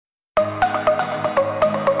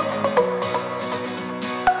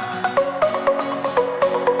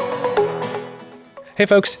Hey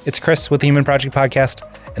folks, it's Chris with the Human Project Podcast.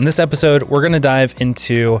 In this episode, we're going to dive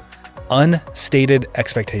into unstated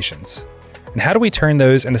expectations. And how do we turn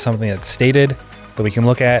those into something that's stated that we can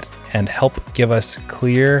look at and help give us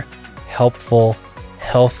clear, helpful,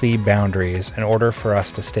 healthy boundaries in order for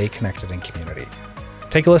us to stay connected in community.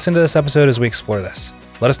 Take a listen to this episode as we explore this.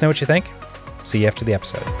 Let us know what you think. See you after the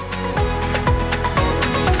episode.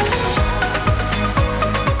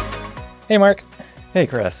 Hey, Mark. Hey,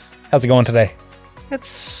 Chris. How's it going today? It's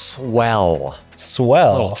swell.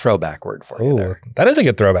 Swell. A little throwback word for you there. That is a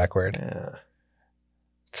good throwback word. Yeah.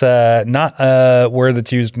 It's not a word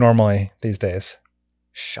that's used normally these days.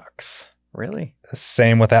 Shucks. Really?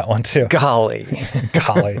 Same with that one too. Golly.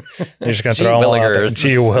 Golly. You're just going to throw them all out there.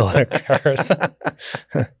 Gee willikers.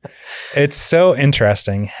 It's so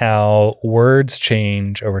interesting how words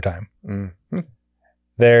change over time. Mm-hmm.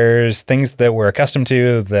 There's things that we're accustomed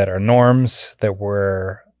to that are norms that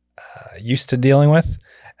we're used to dealing with.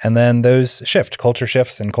 And then those shift, culture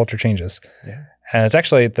shifts and culture changes. Yeah. And it's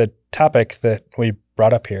actually the topic that we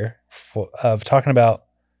brought up here of talking about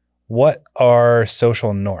what are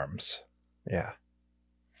social norms. Yeah.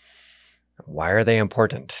 Why are they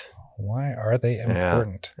important? Why are they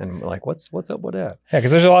important? Yeah. And like, what's up with that? Yeah,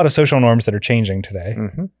 because there's a lot of social norms that are changing today.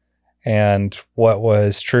 Mm-hmm. And what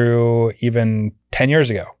was true even 10 years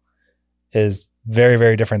ago is very,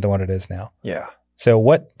 very different than what it is now. Yeah. So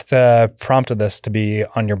what prompted this to be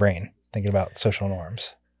on your brain, thinking about social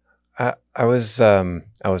norms? I was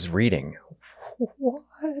reading.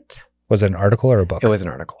 What? Was it an article or a book? It was an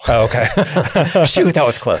article. Oh, okay. Shoot, that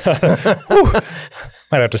was close.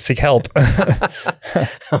 Might have to seek help. I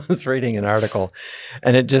was reading an article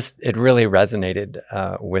and it really resonated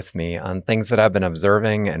with me on things that I've been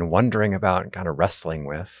observing and wondering about and kind of wrestling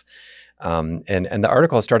with. And the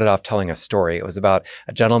article started off telling a story. It was about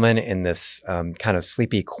a gentleman in this kind of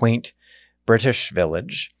sleepy, quaint British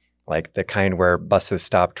village, like the kind where buses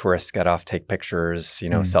stop, tourists get off, take pictures,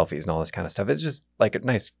 selfies and all this kind of stuff. It's just like a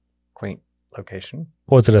nice, quaint location.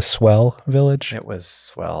 Was it a swell village? It was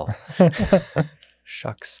swell.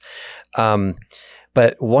 Shucks.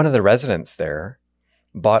 But one of the residents there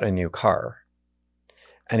bought a new car,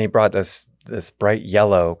 and he brought this bright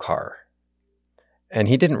yellow car, and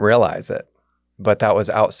he didn't realize it, but that was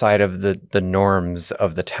outside of the norms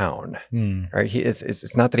of the town. Right?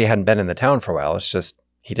 It's not that he hadn't been in the town for a while. It's just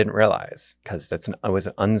he didn't realize, because it was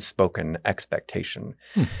an unspoken expectation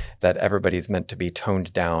that everybody's meant to be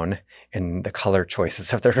toned down in the color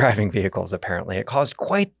choices of their driving vehicles. Apparently, it caused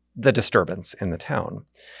quite the disturbance in the town.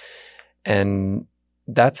 And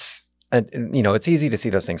that's, it's easy to see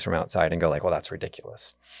those things from outside and go like, well, that's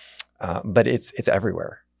ridiculous. But it's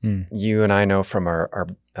everywhere. You and I know from our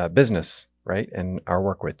business, right? And our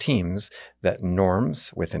work with teams, that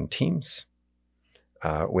norms within teams,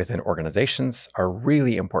 within organizations are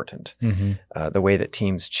really important. Mm-hmm. The way that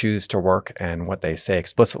teams choose to work and what they say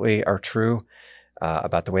explicitly are true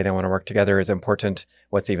about the way they want to work together is important.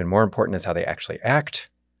 What's even more important is how they actually act.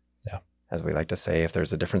 Yeah. As we like to say, if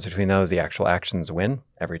there's a difference between those, the actual actions win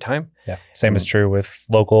every time. Yeah. Same is true with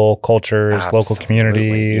local cultures, local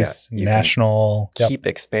communities, national. Keep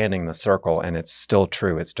expanding the circle, and it's still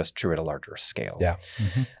true. It's just true at a larger scale. Yeah.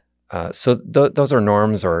 Mm-hmm. So those are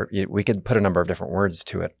norms, or we could put a number of different words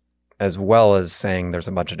to it, as well as saying there's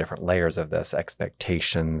a bunch of different layers of this: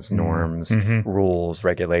 expectations, norms, rules,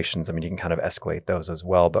 regulations. I mean, you can kind of escalate those as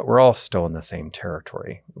well, but we're all still in the same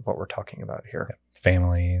territory of what we're talking about here. Yeah.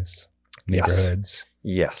 Families, neighborhoods.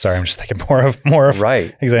 Yes. Sorry, I'm just thinking more of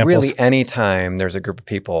right. examples. Really, anytime there's a group of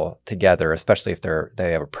people together, especially if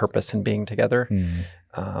they have a purpose in being together,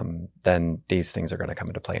 then these things are going to come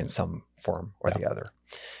into play in some form or the other.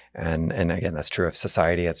 And again, that's true of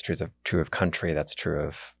society. That's true of country. That's true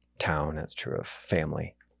of town. That's true of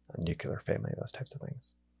family, nuclear family, those types of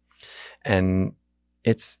things. And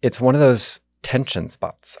it's one of those tension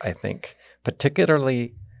spots, I think,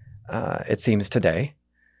 particularly it seems today,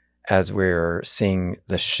 as we're seeing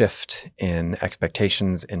the shift in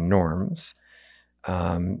expectations and norms,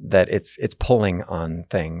 that it's pulling on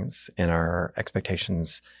things in our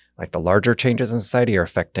expectations. Like the larger changes in society are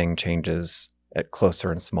affecting changes at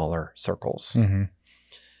closer and smaller circles. Mm-hmm.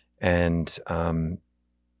 And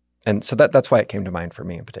so that's why it came to mind for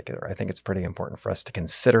me in particular. I think it's pretty important for us to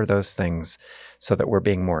consider those things so that we're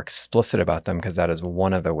being more explicit about them, because that is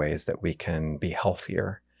one of the ways that we can be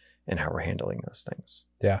healthier in how we're handling those things.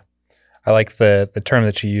 Yeah. I like the term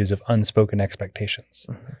that you use of unspoken expectations.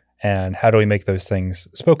 Mm-hmm. And how do we make those things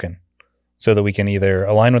spoken so that we can either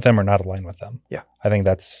align with them or not align with them? Yeah. I think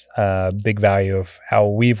that's a big value of how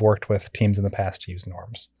we've worked with teams in the past to use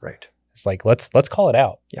norms. Right. It's like, let's call it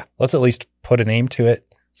out. Yeah. Let's at least put a name to it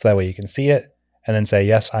so that way you can see it and then say,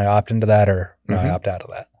 yes, I opt into that, or no, I Mhm. opt out of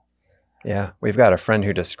that. Yeah. We've got a friend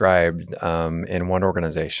who described in one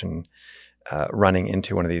organization running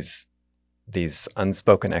into one of these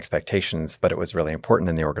unspoken expectations, but it was really important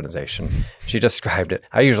in the organization. She described it,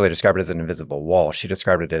 I usually describe it as an invisible wall. She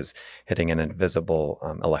described it as hitting an invisible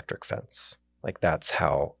electric fence. Like that's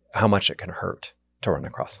how much it can hurt to run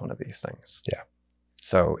across one of these things. Yeah.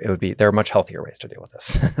 So there are much healthier ways to deal with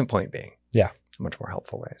this. Point being. Yeah. Much more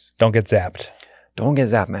helpful ways. Don't get zapped. Don't get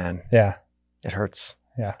zapped, man. Yeah. It hurts.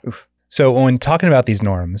 Yeah. Oof. So when talking about these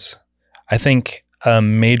norms, I think a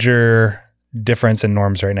major difference in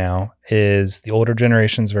norms right now is the older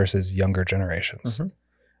generations versus younger generations. Mhm.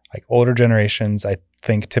 Like older generations, I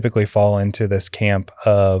think typically fall into this camp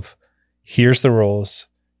of here's the rules,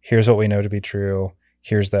 here's what we know to be true,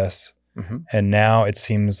 here's this. Mhm. And now it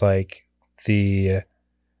seems like the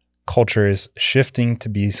culture is shifting to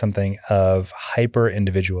be something of hyper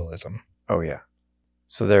individualism. Oh, yeah.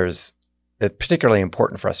 So it's particularly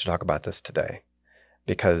important for us to talk about this today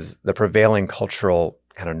because the prevailing cultural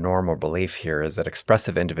kind of norm or belief here is that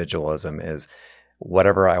expressive individualism is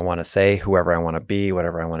whatever I want to say, whoever I want to be,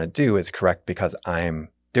 whatever I want to do is correct because I'm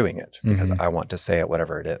doing it, because I want to say it,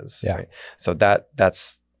 whatever it is. Yeah. Right? So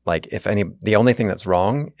that's like, the only thing that's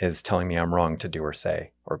wrong is telling me I'm wrong to do or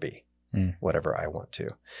say or be whatever I want to.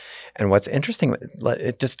 And what's interesting,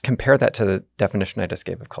 just compare that to the definition I just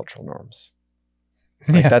gave of cultural norms.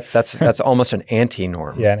 Like that's almost an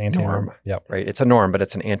anti-norm. Yeah, an anti-norm. Norm, yep. right? It's a norm, but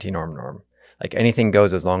it's an anti-norm norm. Like anything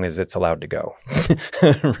goes as long as it's allowed to go.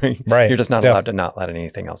 Right? You're just not allowed to not let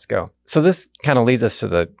anything else go. So this kind of leads us to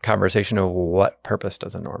the conversation of what purpose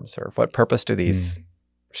does a norm serve? What purpose do these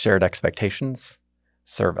shared expectations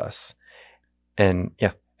serve us? And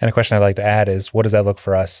yeah. And a question I'd like to add is, what does that look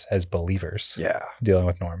for us as believers? Yeah. Dealing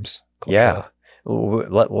with norms. Culturally? Yeah.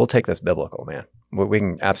 We'll take this biblical, man. We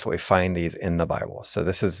can absolutely find these in the Bible. So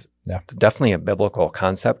this is definitely a biblical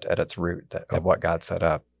concept at its root of what God set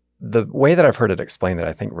up. The way that I've heard it explained that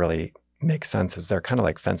I think really makes sense is they're kind of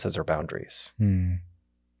like fences or boundaries.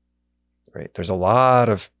 Right? There's a lot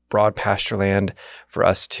of broad pasture land for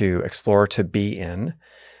us to explore, to be in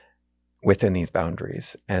within these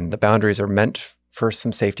boundaries. And the boundaries are meant for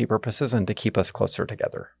some safety purposes and to keep us closer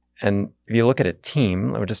together. And if you look at a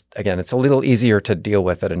team, again, it's a little easier to deal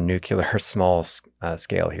with at a nuclear small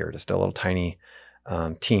scale here, just a little tiny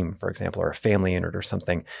team, for example, or a family unit or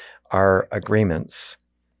something. Our agreements,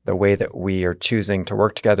 the way that we are choosing to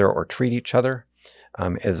work together or treat each other,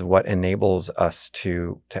 is what enables us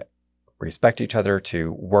to respect each other,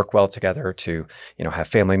 to work well together, to have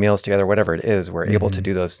family meals together, whatever it is. We're able to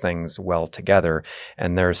do those things well together.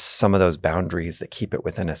 And there's some of those boundaries that keep it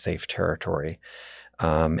within a safe territory.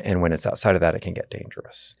 And when it's outside of that, it can get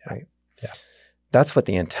dangerous. Right? Yeah. That's what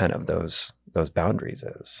the intent of those boundaries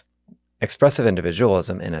is. Expressive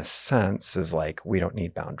individualism, in a sense, is like, we don't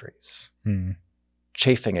need boundaries.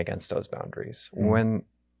 Chafing against those boundaries when,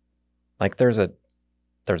 like, there's a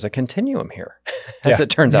continuum here, as it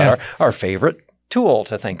turns out, our favorite tool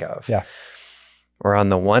to think of. Yeah. Or on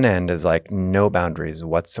the one end is like no boundaries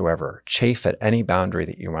whatsoever. Chafe at any boundary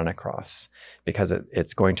that you run across because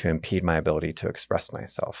it's going to impede my ability to express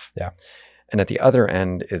myself. Yeah. And at the other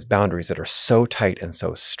end is boundaries that are so tight and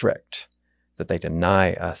so strict that they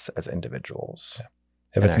deny us as individuals.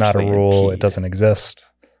 Yeah. If it's not a rule, it doesn't exist.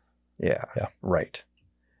 Yeah. Right.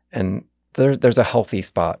 And there's a healthy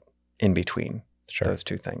spot in between those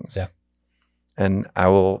two things. Yeah. And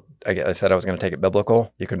I said I was going to take it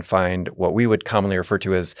biblical. You can find what we would commonly refer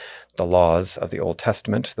to as the laws of the Old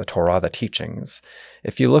Testament, the Torah, the teachings.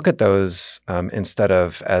 If you look at those instead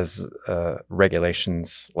of as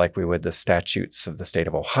regulations like we would the statutes of the state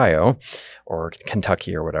of Ohio or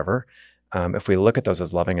Kentucky or whatever, if we look at those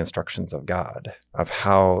as loving instructions of God, of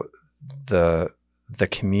how the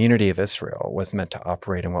community of Israel was meant to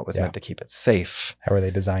operate and what was meant to keep it safe. How are they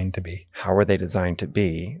designed to be?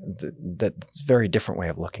 That's a very different way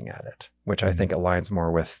of looking at it, which I think aligns more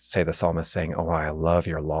with, say, the psalmist saying, oh, I love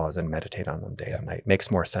your laws and meditate on them day and night. Makes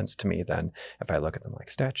more sense to me than if I look at them like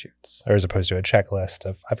statutes. Or as opposed to a checklist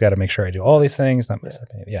of, I've got to make sure I do all these things, not mess up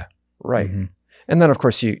any. Yeah. Right. And then, of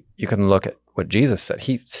course, you can look at what Jesus said.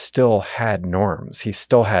 He still had norms. He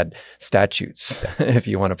still had statutes, if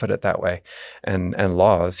you want to put it that way, and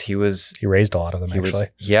laws. He raised a lot of them, actually.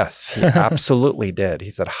 Yes, he absolutely did.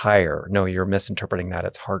 He said higher. No, you're misinterpreting that.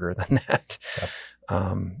 It's harder than that. Yep.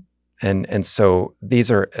 And so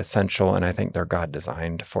these are essential, and I think they're God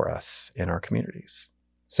designed for us in our communities.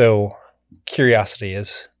 So curiosity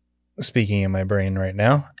is speaking in my brain right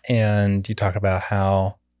now, and you talk about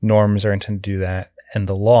how norms are intended to do that, and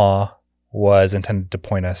the law was intended to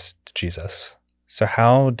point us to Jesus. So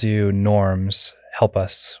how do norms help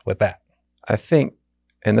us with that? I think,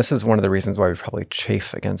 and this is one of the reasons why we probably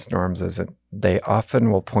chafe against norms, is that they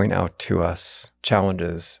often will point out to us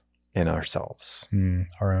challenges in ourselves.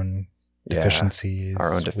 Our own deficiencies,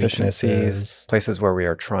 our own deficiencies, weaknesses. Places where we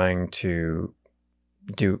are trying to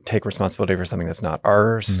take responsibility for something that's not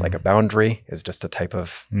ours, like a boundary is just a type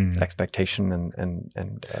of expectation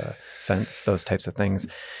and fence, those types of things.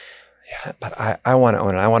 Yeah, but I want to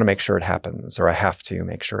own it. I want to make sure it happens, or I have to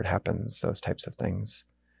make sure it happens, those types of things.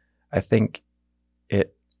 I think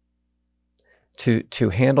to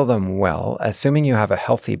handle them well, assuming you have a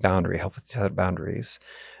healthy set of boundaries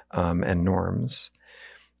and norms,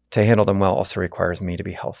 to handle them well also requires me to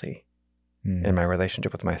be healthy in my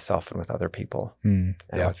relationship with myself and with other people and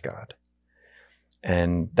with God.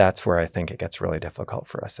 And that's where I think it gets really difficult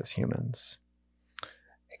for us as humans.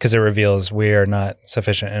 Because it reveals we are not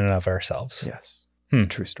sufficient in and of ourselves. Yes.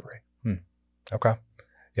 True story. Okay.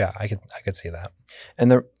 Yeah, I could see that.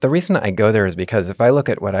 And the reason I go there is because if I look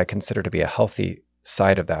at what I consider to be a healthy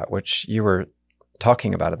side of that, which you were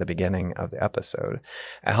talking about at the beginning of the episode,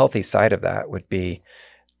 a healthy side of that would be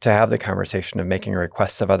to have the conversation of making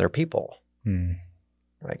requests of other people.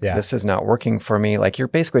 Like, this is not working for me. Like, you're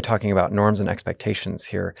basically talking about norms and expectations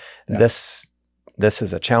here. Yeah. This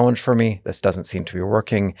is a challenge for me. This doesn't seem to be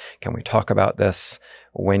working. Can we talk about this?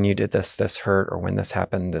 When you did this hurt, or when this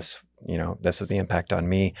happened, this was the impact on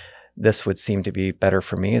me. This would seem to be better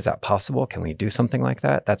for me. Is that possible? Can we do something like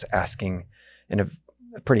that? That's asking in a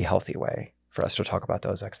pretty healthy way for us to talk about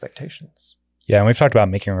those expectations. Yeah, and we've talked about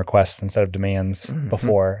making requests instead of demands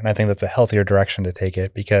before, and I think that's a healthier direction to take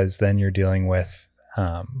it, because then you're dealing with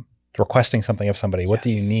requesting something of somebody. What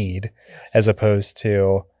do you need? As opposed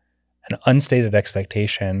to an unstated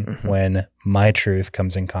expectation when my truth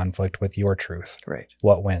comes in conflict with your truth. Right.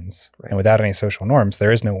 What wins? Right. And without any social norms,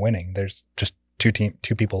 there is no winning. There's just two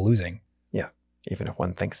people losing. Yeah. Even if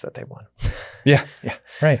one thinks that they won. Yeah.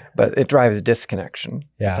 Right. But it drives disconnection.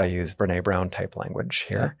 Yeah. If I use Brene Brown type language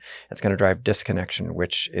here, it's going to drive disconnection,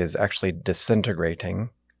 which is actually disintegrating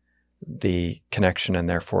the connection, and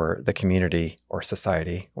therefore the community or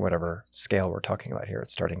society, or whatever scale we're talking about here.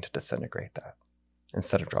 It's starting to disintegrate that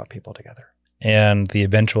instead of draw people together. And the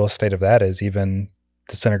eventual state of that is even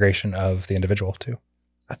disintegration of the individual too.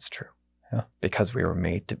 That's true. Yeah. Because we were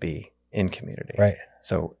made to be in community. Right.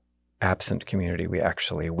 So absent community,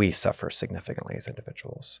 we suffer significantly as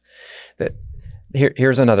individuals. That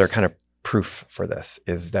here's another kind of proof for this,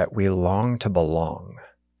 is that we long to belong.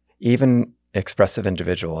 Even expressive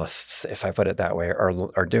individualists, if I put it that way,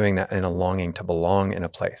 are doing that in a longing to belong in a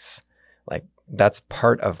place. Like, that's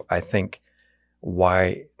part of, I think,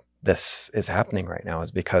 why this is happening right now, is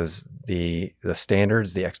because the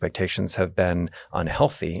standards, the expectations have been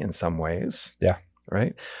unhealthy in some ways. Yeah.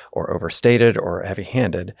 Right? Or overstated or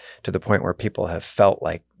heavy-handed, to the point where people have felt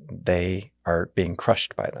like they are being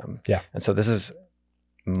crushed by them. Yeah. And so this is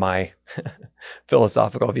my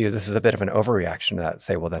philosophical view. This is a bit of an overreaction to that.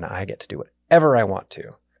 Say, well, then I get to do whatever I want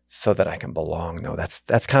to so that I can belong. No, that's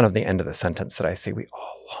kind of the end of the sentence that I see. We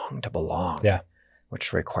all long to belong. Yeah.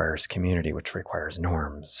 Which requires community, which requires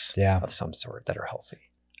norms of some sort that are healthy.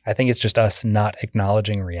 I think it's just us not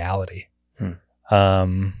acknowledging reality.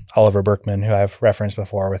 Oliver Burkeman, who I've referenced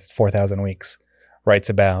before with 4,000 Weeks, writes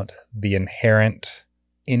about the inherent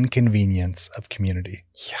inconvenience of community.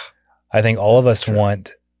 Yeah. I think all of us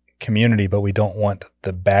want community, but we don't want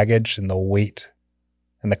the baggage and the weight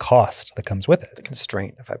and the cost that comes with it. The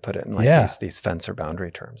constraint, if I put it in like these fence or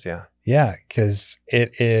boundary terms. Yeah. Yeah, because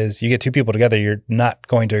it is, you get two people together, you're not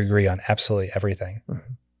going to agree on absolutely everything.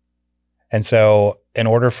 And so in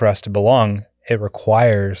order for us to belong, it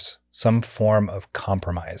requires some form of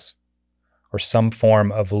compromise or some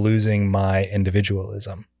form of losing my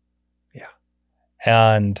individualism. Yeah.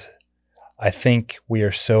 And I think we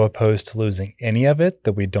are so opposed to losing any of it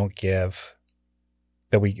that we don't give,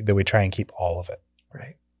 that we try and keep all of it.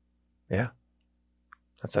 Right. Yeah.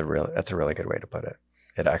 That's a really good way to put it.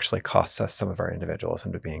 It actually costs us some of our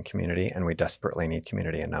individualism to be in community, and we desperately need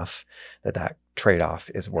community enough that trade-off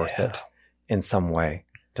is worth it in some way,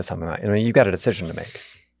 to some amount. I mean, you've got a decision to make.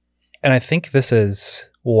 And I think this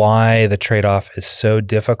is why the trade-off is so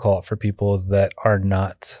difficult for people that are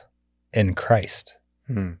not in Christ.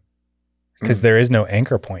 Because there is no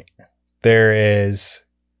anchor point. There is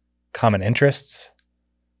common interests,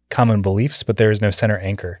 common beliefs, but there is no center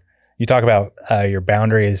anchor. You talk about your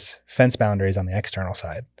boundaries, fence boundaries on the external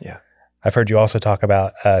side. Yeah. I've heard you also talk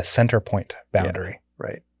about a center point boundary. Yeah,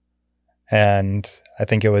 right. And I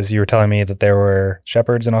think you were telling me that there were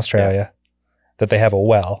shepherds in Australia, that they have a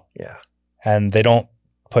well. Yeah. And they don't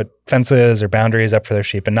put fences or boundaries up for their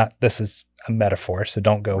sheep. And this is a metaphor, so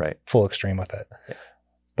don't go Right. full extreme with it. Yeah.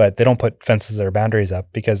 But they don't put fences or boundaries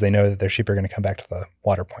up because they know that their sheep are going to come back to the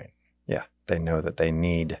water point. Yeah. They know that they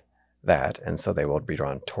need that, and so they will be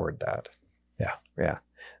drawn toward that. Yeah. Yeah.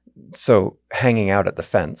 So hanging out at the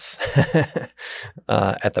fence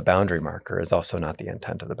at the boundary marker is also not the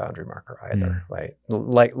intent of the boundary marker either, right?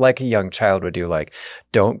 Like a young child would do, like,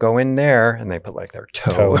 don't go in there, and they put like their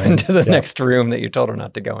toe into the next room that you told her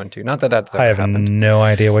not to go into. Not that that's ever I have happened. no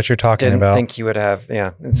idea what you're talking Didn't about. think you would have,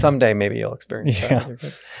 yeah. And someday maybe you'll experience that. Yeah. with your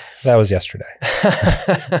kids. That was yesterday.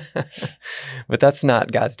 But that's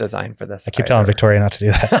not God's design for this. I keep telling Victoria not to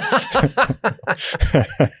do that.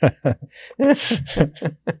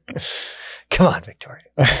 Come on, Victoria.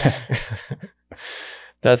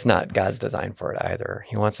 That's not God's design for it either.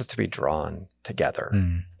 He wants us to be drawn together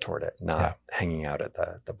toward it, not hanging out at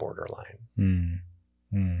the borderline.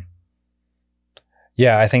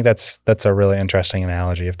 Yeah, I think that's a really interesting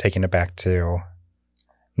analogy of taking it back to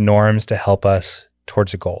norms to help us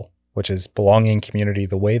towards a goal, which is belonging, community,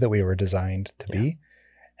 the way that we were designed to be.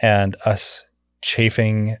 And us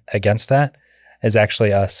chafing against that is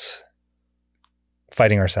actually us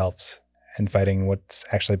fighting ourselves and fighting what's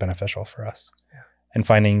actually beneficial for us, and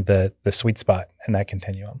finding the sweet spot in that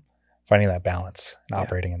continuum, finding that balance and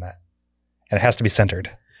operating in that. And it has to be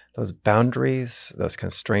centered. Those boundaries, those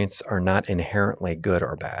constraints are not inherently good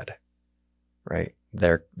or bad, right?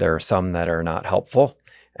 There are some that are not helpful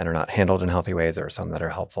and are not handled in healthy ways. There are some that are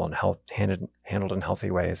helpful and handled in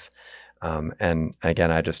healthy ways. And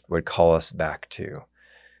again, I just would call us back to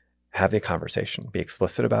have the conversation, be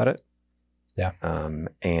explicit about it. Yeah.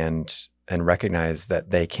 And recognize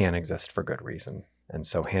that they can exist for good reason. And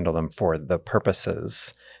so handle them for the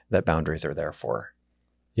purposes that boundaries are there for.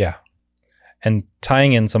 Yeah. And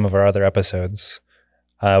tying in some of our other episodes,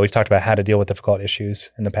 we've talked about how to deal with difficult issues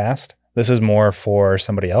in the past. This is more for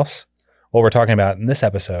somebody else. What we're talking about in this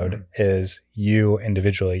episode is you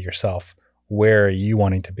individually, yourself. Where are you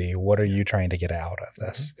wanting to be? What are you trying to get out of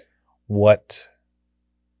this? Where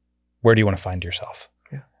do you want to find yourself?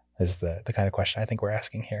 Is the kind of question I think we're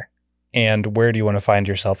asking here. And where do you want to find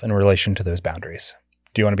yourself in relation to those boundaries?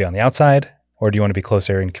 Do you want to be on the outside, or do you want to be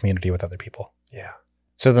closer in community with other people? Yeah.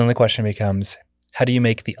 So then the question becomes, how do you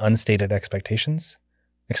make the unstated expectations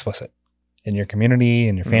explicit in your community,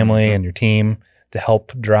 in your family, and your team to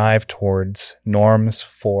help drive towards norms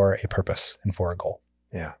for a purpose and for a goal?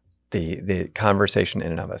 Yeah. The conversation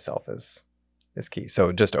in and of itself is key.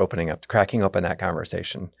 So just cracking open that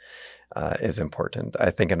conversation is important.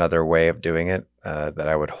 I think another way of doing it that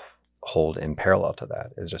I would hold in parallel to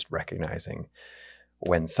that is just recognizing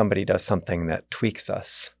when somebody does something that tweaks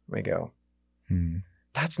us, we go,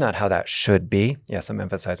 that's not how that should be. Yes, I'm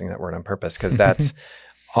emphasizing that word on purpose because that's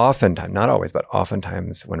oftentimes, not always, but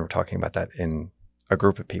oftentimes when we're talking about that in a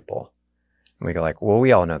group of people, and we go like, well,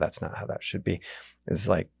 we all know that's not how that should be. Is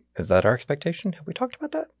that our expectation? Have we talked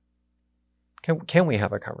about that? Can we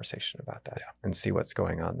have a conversation about that and see what's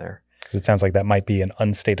going on there? Because it sounds like that might be an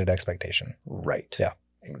unstated expectation. Right. Yeah.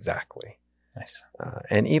 Exactly. Nice.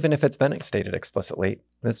 And even if it's been stated explicitly,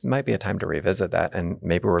 this might be a time to revisit that. And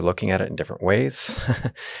maybe we're looking at it in different ways.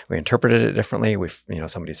 We interpreted it differently.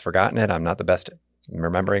 Somebody's forgotten it. I'm not the best at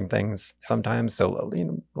remembering things sometimes. So,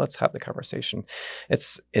 let's have the conversation.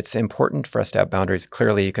 It's important for us to have boundaries.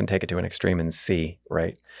 Clearly, you can take it to an extreme and see,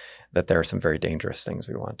 right, that there are some very dangerous things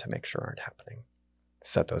we want to make sure aren't happening.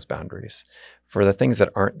 Set those boundaries. For the things that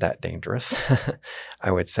aren't that dangerous, I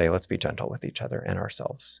would say let's be gentle with each other and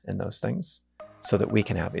ourselves in those things so that we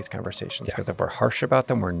can have these conversations. Because if we're harsh about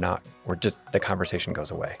them, the conversation goes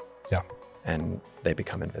away. Yeah. And they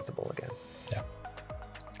become invisible again. Yeah.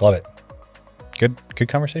 Love it. Good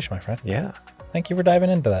conversation, my friend. Yeah. Thank you for diving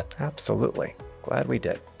into that. Absolutely. Glad we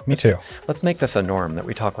did. Me too. Let's make this a norm that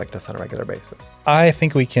we talk like this on a regular basis. I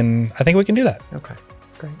think we can do that. Okay.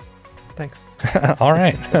 Great. Thanks. All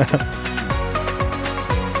right.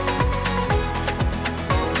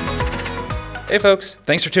 Hey folks,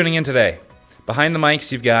 thanks for tuning in today. Behind the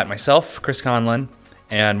mics, you've got myself, Chris Conlon,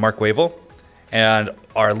 and Mark Wavell, and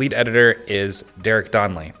our lead editor is Derek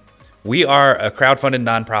Donnelly. We are a crowdfunded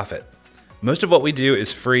nonprofit. Most of what we do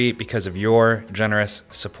is free because of your generous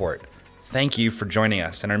support. Thank you for joining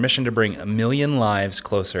us in our mission to bring 1 million lives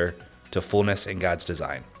closer to fullness in God's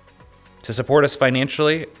design. To support us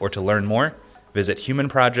financially or to learn more, visit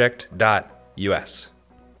humanproject.us.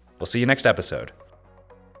 We'll see you next episode.